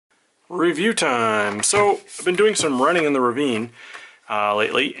Review time. So I've been doing some running in the ravine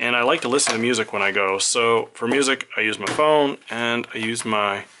lately, and I like to listen to music when I go. So for music, I use my phone and I use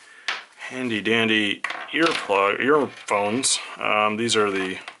my handy dandy earphones. These are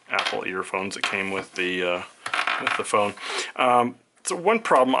the Apple earphones that came with the phone. So one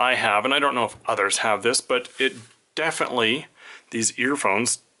problem I have, and I don't know if others have this, but it definitely, these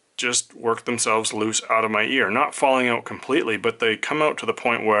earphones just work themselves loose out of my ear. Not falling out completely, but they come out to the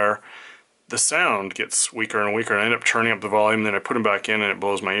point where the sound gets weaker and weaker, and I end up turning up the volume, then I put them back in and it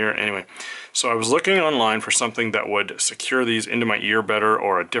blows my ear. Anyway, so I was looking online for something that would secure these into my ear better,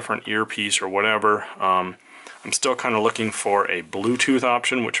 or a different earpiece or whatever. I'm still kind of looking for a Bluetooth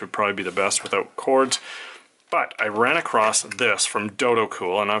option, which would probably be the best without cords. But I ran across this from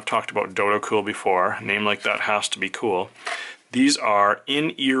Dodocool, and I've talked about Dodocool before. A name like that has to be cool. These are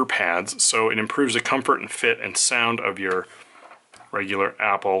in-ear pads, so it improves the comfort and fit and sound of your regular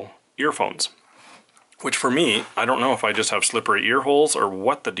Apple earphones. Which for me, I don't know if I just have slippery ear holes or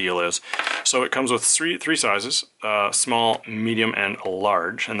what the deal is. So it comes with three sizes, small, medium, and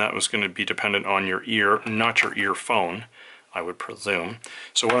large, and that was going to be dependent on your ear, not your earphone, I would presume.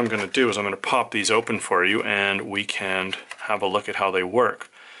 So what I'm going to do is I'm going to pop these open for you, and we can have a look at how they work.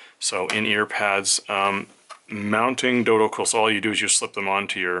 So in-ear pads, mounting Dodocool, so all you do is you slip them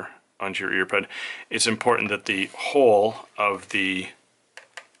onto your ear pad. It's important that the hole of the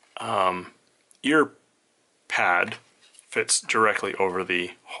ear pad fits directly over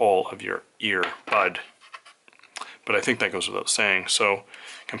the hole of your ear bud. But I think that goes without saying. So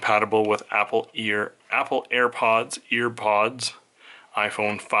compatible with Apple AirPods, EarPods,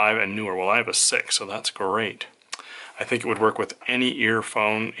 iPhone 5 and newer. Well, I have a 6, so that's great. I think it would work with any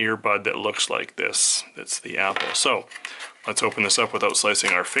earbud that looks like this. It's the Apple. So let's open this up without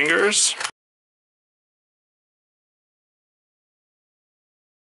slicing our fingers.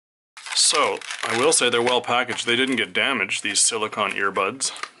 So I will say they're well packaged. They didn't get damaged, these silicone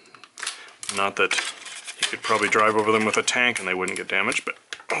earbuds. Not that you could probably drive over them with a tank and they wouldn't get damaged, but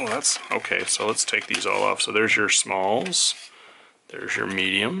oh, that's okay. So let's take these all off. So there's your smalls, there's your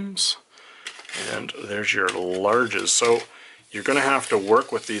mediums, and there's your larges. So you're going to have to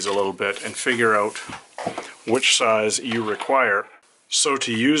work with these a little bit and figure out which size you require. So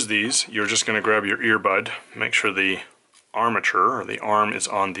to use these, you're just going to grab your earbud, make sure the armature, or the arm, is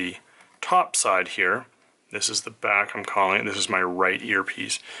on the top side here. This is the back, I'm calling it. This is my right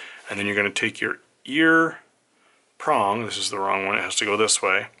earpiece. And then you're going to take your ear prong, this is the wrong one, it has to go this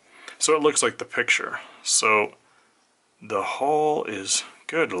way, so it looks like the picture. So the hole is,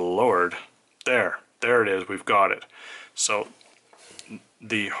 good lord, there it is, we've got it. So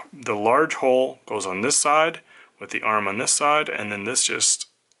the large hole goes on this side with the arm on this side, and then this just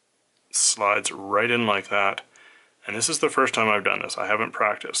slides right in like that. And this is the first time I've done this. I haven't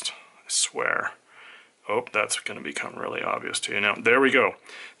practiced, I swear. Oh, that's going to become really obvious to you now. There we go.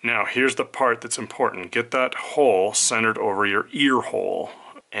 Now, here's the part that's important. Get that hole centered over your ear hole.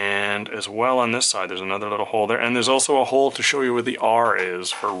 And as well on this side, there's another little hole there. And there's also a hole to show you where the R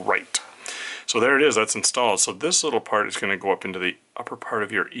is for right. So there it is, that's installed. So this little part is going to go up into the upper part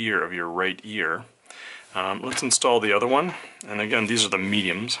of your ear, of your right ear. Let's install the other one. And again, these are the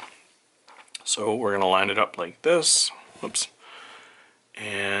mediums. So we're going to line it up like this. Whoops.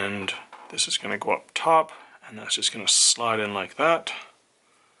 And this is going to go up top, and that's just going to slide in like that.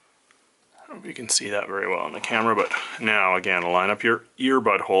 I don't know if you can see that very well on the camera, but now again, line up your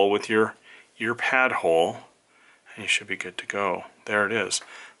earbud hole with your ear pad hole, and you should be good to go. There it is.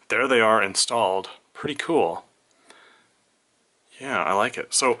 There they are installed. Pretty cool. Yeah, I like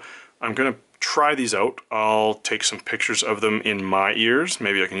it. So I'm going to try these out. I'll take some pictures of them in my ears.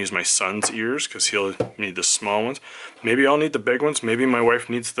 Maybe I can use my son's ears because he'll need the small ones. Maybe I'll need the big ones. Maybe my wife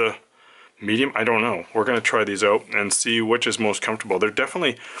needs the medium. I don't know. We're going to try these out and see which is most comfortable. They're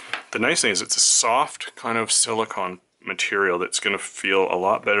definitely, the nice thing is it's a soft kind of silicone material that's going to feel a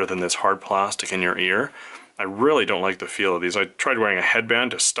lot better than this hard plastic in your ear. I really don't like the feel of these. I tried wearing a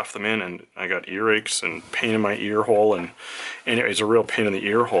headband to stuff them in, and I got earaches and pain in my ear hole, and anyway, it's a real pain in the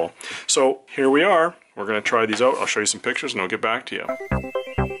ear hole. So here we are. We're going to try these out. I'll show you some pictures and I'll get back to you.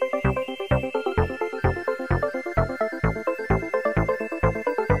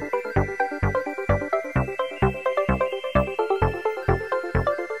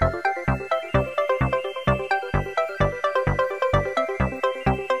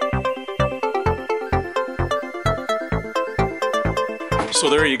 So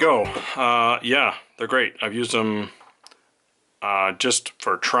there you go. Yeah, they're great. I've used them just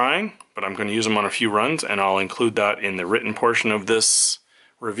for trying, but I'm going to use them on a few runs, and I'll include that in the written portion of this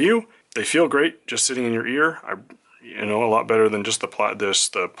review. They feel great just sitting in your ear. I you know, a lot better than just the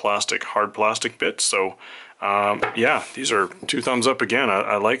plastic, hard plastic bits. So yeah, these are 2 thumbs up again.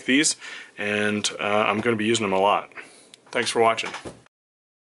 I like these, and I'm going to be using them a lot. Thanks for watching.